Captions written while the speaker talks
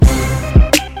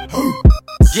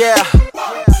Yeah,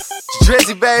 it's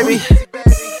Drizzy, baby.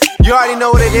 You already know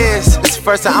what it is. It's the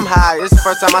first time I'm high. It's the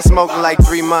first time I smoked in like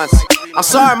 3 months. I'm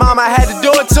sorry, mama, I had to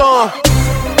do it to him.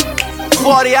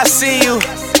 40, I see you.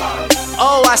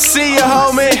 Oh, I see you,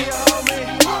 homie.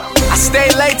 I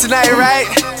stayed late tonight, right?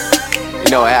 You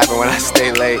know what happened when I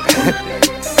stay late.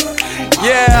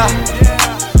 Yeah,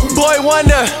 Boy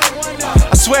Wonder.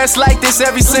 I swear it's like this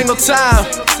every single time.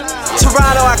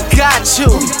 Toronto, I got you.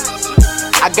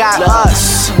 I got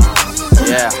us.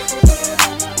 Yeah.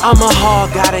 I'm a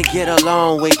hog, gotta get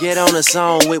along with, get on the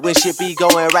zone with. When shit be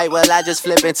going right, well, I just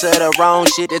flip into the wrong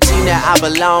shit. The team that I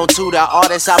belong to, the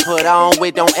artists I put on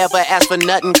with. Don't ever ask for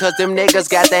nothing, cause them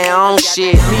niggas got their own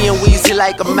shit. Me and Weezy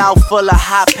like a mouthful of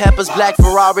hot peppers. Black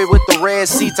Ferrari with the red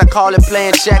seats, I call it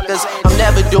playing checkers. I'm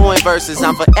never doing verses,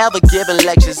 I'm forever giving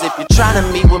lectures. If you're trying to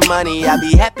meet with money, I'll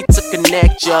be happy to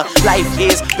connect ya. Life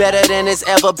is better than it's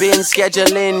ever been.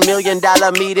 Scheduling $1 million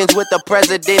meetings with the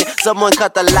president. Someone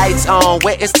cut the lights on,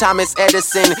 where it's Thomas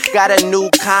Edison. Got a new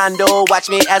condo, watch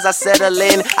me as I settle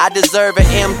in. I deserve an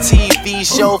MTV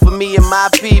show for me and my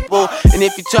people. And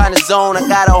if you're trying to zone, I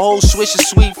got a whole swish of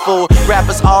sweet food.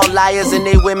 Rappers all liars and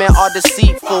they women are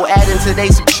deceitful. Adding to they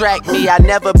subtract me, I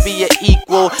never be an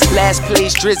equal. Last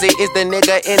place Drizzy is the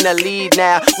nigga in the lead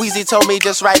now. Weezy told me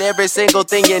just write every single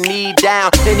thing you need down.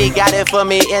 Then he got it for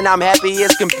me and I'm happy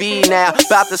as can be now.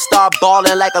 About to start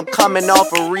balling like I'm coming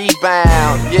off a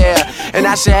rebound. Yeah, and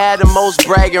I should have the most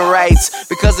bragging rights,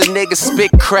 because a nigga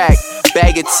spit crack,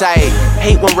 bag it tight.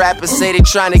 Hate when rappers say they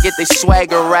tryna get their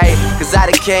swagger right, cause I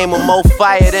done came with more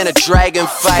fire than a dragon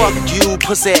fight. Fuck you,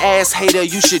 pussy ass hater,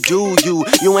 you should do you.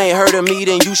 You ain't heard of me,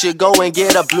 then you should go and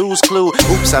get a Blues Clue.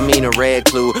 Oops, I mean a red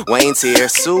clue. Wayne's here,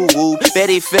 Sue Woo.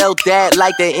 Betty felt that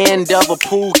like the end of a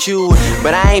pool cue.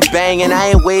 But I ain't banging, I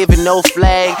ain't waving no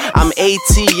flag. I'm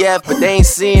ATF, but they ain't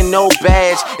seeing no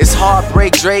badge. It's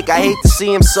Heartbreak Drake, I hate to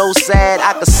see him so sad.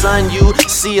 I could son you,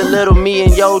 see a little me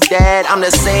and your dad. I'm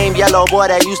the same yellow boy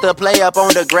that used to play up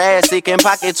on the grass. He can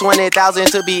pocket 20,000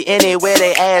 to be anywhere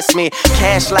they ask me.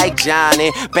 Cash like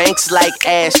Johnny, banks like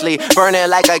Ashley. Burning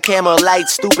like a camel light,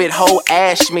 stupid hoe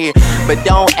ash me. But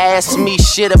don't ask me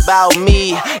shit about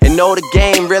me. And know the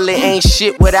game really ain't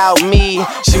shit without me.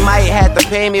 She might have to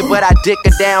pay me, but I dick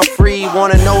her down free.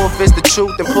 Wanna know if it's the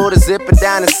truth, then pull the zipper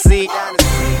down the seat.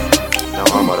 No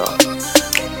homo though.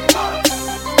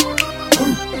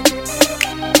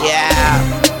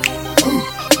 Yeah.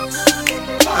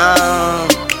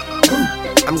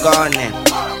 I'm gone now.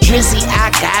 Drizzy, I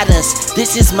got us.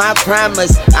 This is my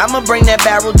promise. I'ma bring that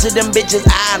barrel to them bitches'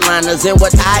 eyeliners. And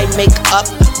what I make up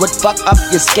would fuck up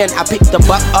your skin. I pick the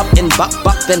buck up and buck,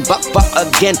 then buck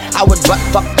again. I would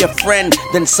fuck your friend,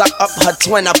 then suck up her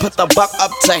twin. I put the buck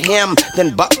up to him,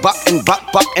 then buck and buck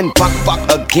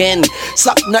again.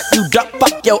 Suck nut, you duck,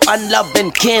 fuck your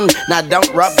unloving kin. Now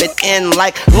don't rub it in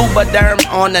like Lubriderm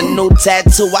on a new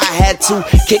tattoo. I had to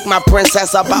kick my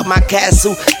princess up out my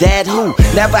castle. Dad who?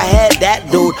 Never had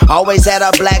that dude. Always had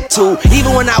a black too.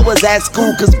 Even when I was at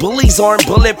school, cause bullies aren't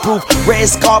bulletproof. Red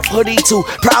scarf hoodie too.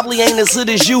 Probably ain't as hood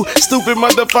as you. Stupid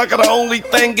motherfucker, the only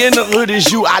thing in the hood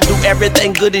is you. I do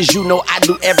everything good as you know. I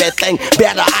do everything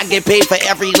better. I get paid for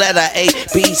every letter A,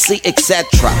 B, C,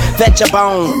 etc. Fetch a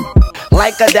bone.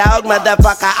 Like a dog,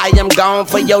 motherfucker, I am gone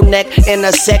for your neck in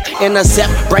a sec,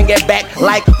 bring it back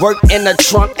like work in the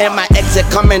trunk. And my exit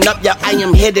coming up, yeah, I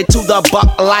am headed to the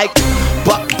buck like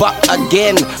buck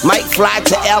again. Might fly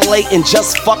to LA and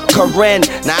just fuck Corinne.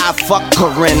 Nah, I fuck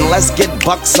Corinne, let's get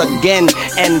bucks again.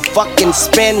 And fucking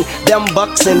spend them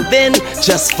bucks and then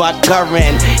just fuck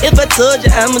Corinne. If I told you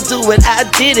I'ma do it, I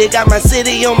did it. Got my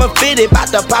city on my fitted, bout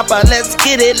to pop up, let's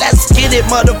get it,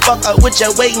 motherfucker, what you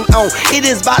waiting on? It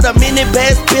is about a minute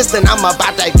past piston, I'm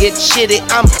about to get shitty.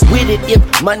 I'm with it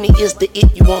if money is the it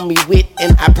you want me with.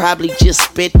 And I probably just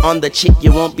spit on the chick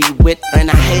you won't be with. And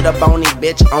I hate a bony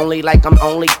bitch, only like I'm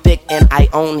only thick. And I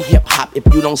own hip hop, if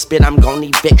you don't spit I'm gon'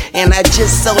 evict. And I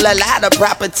just sold a lot of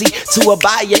property to a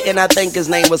buyer, and I think his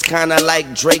name was kinda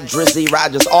like Drake Drizzy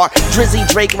Rogers. Or Drizzy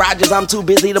Drake Rogers. I'm too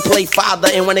busy to play father,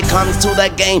 and when it comes to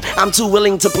the game I'm too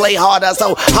willing to play harder.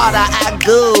 So harder I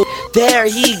go. There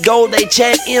he go, they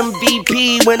chant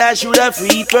MVP when I shoot a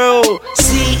free throw.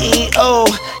 CEO,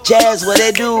 Jazz, what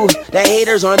they do? The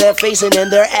haters on their face and in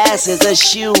their ass is a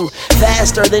shoe.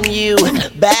 Faster than you,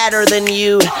 badder than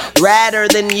you, radder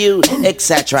than you,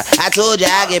 etc. I told you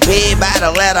I get paid by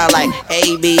the letter like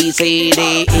A, B, C,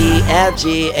 D, E, F,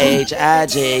 G, H, I,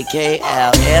 J, K,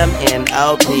 L, M, N,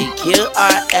 O, P, Q,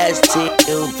 R, S, T,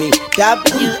 U, V,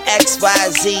 W, X, Y,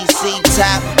 Z, C,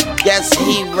 top. yes,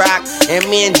 he rock. And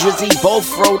me and Drizzy both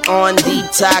wrote on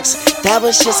Detox. That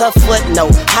was just a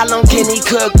footnote. How long can he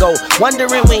could go?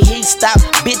 Wondering when he stop,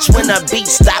 bitch, when the beat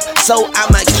stop. So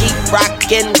I'ma keep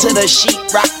rockin' to the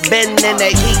sheetrock bend in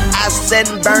the heat. I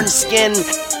send burn skin.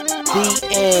 The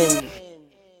end.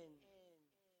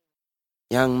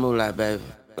 Young Moolah, baby.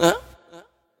 Huh?